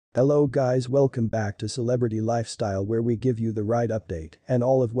Hello guys, welcome back to Celebrity Lifestyle where we give you the right update and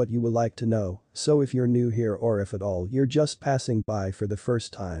all of what you would like to know. So if you're new here or if at all you're just passing by for the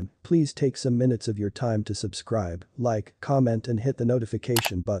first time, please take some minutes of your time to subscribe, like, comment and hit the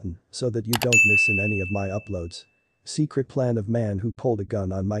notification button so that you don't miss in any of my uploads. Secret plan of man who pulled a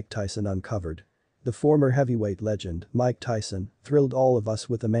gun on Mike Tyson uncovered. The former heavyweight legend, Mike Tyson, thrilled all of us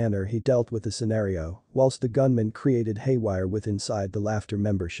with the manner he dealt with the scenario, whilst the gunman created haywire with inside the Laughter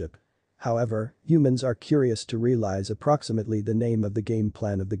membership. However, humans are curious to realize approximately the name of the game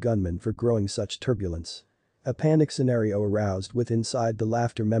plan of the gunman for growing such turbulence. A panic scenario aroused with inside the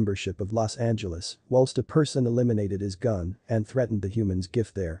Laughter membership of Los Angeles, whilst a person eliminated his gun and threatened the human's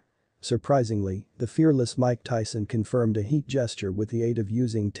gift there. Surprisingly, the fearless Mike Tyson confirmed a heat gesture with the aid of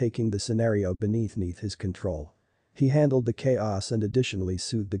taking the scenario beneath his control. He handled the chaos and additionally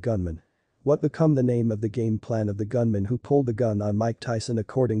soothed the gunman. What become the name of the game plan of the gunman who pulled the gun on Mike Tyson?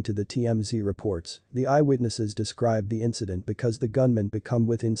 According to the TMZ reports, the eyewitnesses described the incident because the gunman become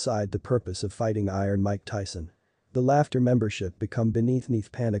with inside the purpose of fighting Iron Mike Tyson. The Laughter membership become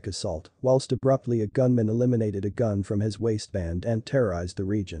beneath panic assault, whilst abruptly a gunman eliminated a gun from his waistband and terrorized the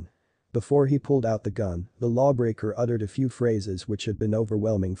region. Before he pulled out the gun, the lawbreaker uttered a few phrases which had been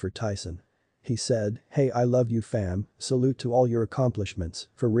overwhelming for Tyson. He said, "Hey, I love you fam, salute to all your accomplishments,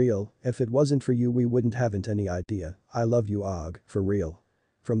 for real, if it wasn't for you we wouldn't haven't any idea, I love you og, for real.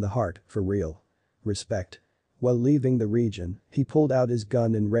 From the heart, for real. Respect." While leaving the region, he pulled out his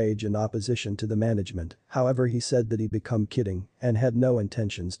gun in rage in opposition to the management, however he said that he become kidding and had no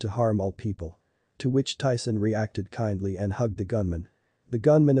intentions to harm all people. To which Tyson reacted kindly and hugged the gunman. The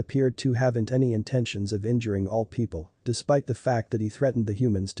gunman appeared to haven't any intentions of injuring all people, despite the fact that he threatened the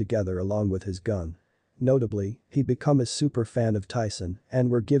humans together along with his gun. Notably, he become a super fan of Tyson and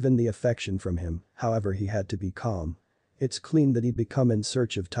were given the affection from him, however he had to be calm. It's clean that he become in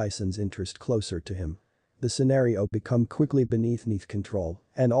search of Tyson's interest closer to him. The scenario become quickly beneath control,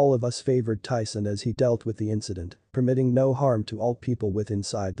 and all of us favored Tyson as he dealt with the incident, permitting no harm to all people with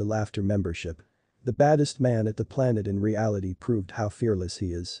inside the Laughter membership. The baddest man at the planet in reality proved how fearless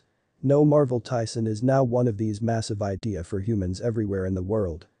he is. No marvel Tyson is now one of these massive idea for humans everywhere in the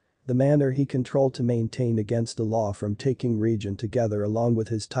world. The manner he controlled to maintain against the law from taking region together along with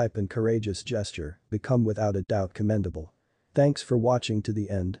his type and courageous gesture become without a doubt commendable. Thanks for watching to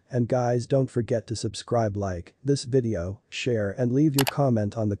the end, and guys don't forget to subscribe, like this video, share and leave your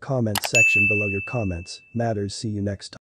comment on the comments section below. Your comments matters. See you next time.